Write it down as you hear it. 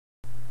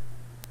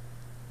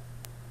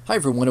Hi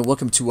everyone, and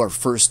welcome to our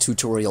first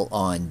tutorial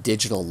on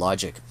digital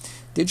logic.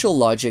 Digital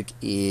logic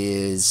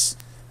is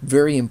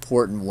very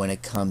important when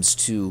it comes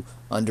to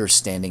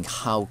understanding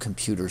how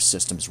computer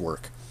systems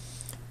work.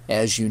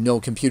 As you know,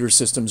 computer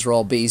systems are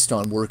all based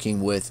on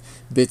working with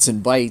bits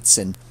and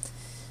bytes, and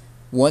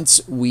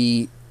once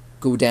we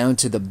go down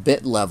to the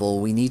bit level,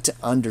 we need to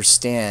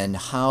understand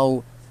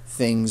how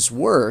things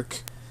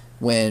work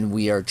when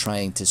we are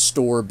trying to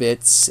store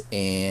bits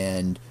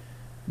and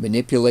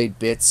manipulate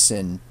bits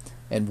and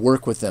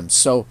work with them.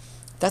 So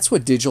that's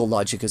what digital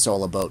logic is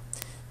all about.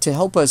 To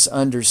help us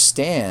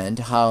understand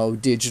how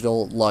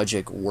digital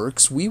logic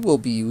works, we will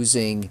be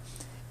using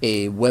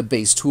a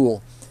web-based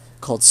tool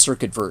called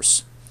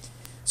CircuitVerse.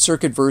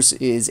 CircuitVerse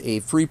is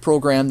a free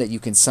program that you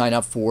can sign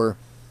up for.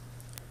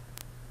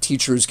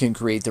 Teachers can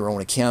create their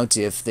own account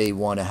if they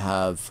want to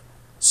have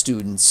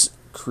students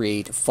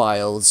create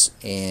files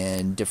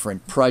and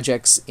different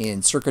projects in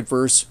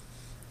CircuitVerse.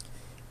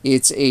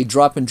 It's a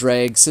drop and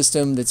drag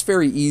system that's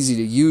very easy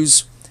to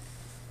use.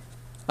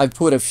 I've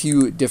put a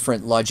few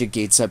different logic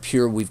gates up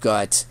here. We've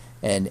got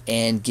an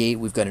AND gate,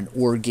 we've got an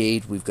OR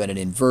gate, we've got an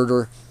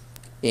inverter,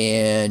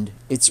 and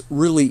it's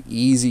really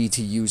easy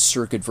to use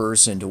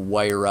CircuitVerse and to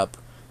wire up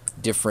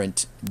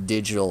different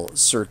digital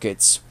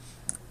circuits.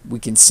 We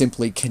can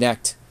simply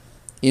connect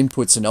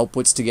inputs and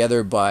outputs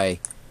together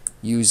by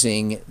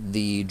using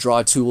the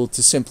draw tool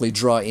to simply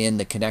draw in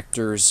the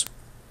connectors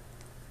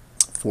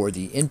for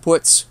the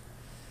inputs,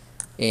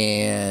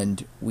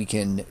 and we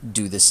can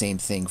do the same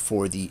thing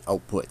for the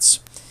outputs.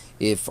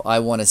 If I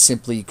want to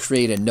simply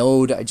create a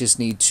node, I just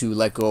need to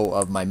let go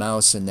of my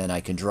mouse and then I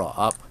can draw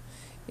up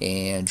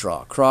and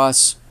draw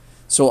across.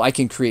 So I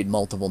can create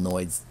multiple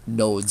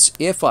nodes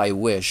if I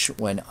wish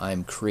when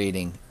I'm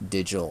creating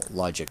digital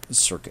logic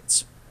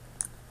circuits.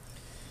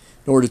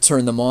 In order to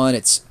turn them on,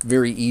 it's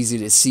very easy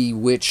to see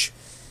which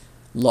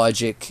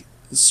logic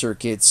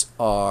circuits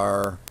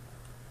are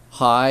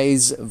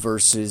highs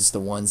versus the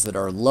ones that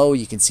are low.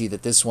 You can see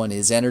that this one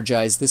is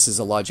energized. This is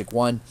a logic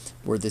 1,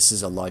 where this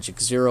is a logic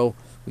 0.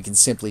 We can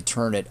simply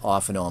turn it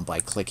off and on by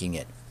clicking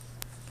it.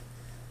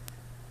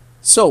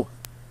 So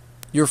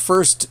your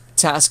first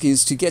task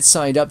is to get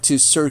signed up to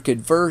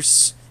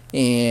CircuitVerse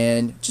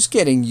and just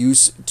getting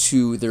used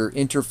to their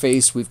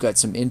interface. We've got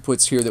some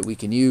inputs here that we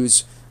can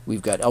use.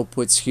 We've got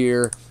outputs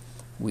here.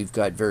 We've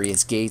got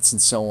various gates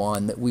and so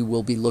on that we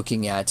will be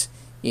looking at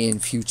in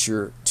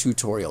future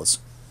tutorials.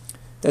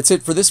 That's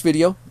it for this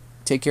video.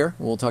 Take care.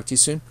 We'll talk to you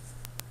soon.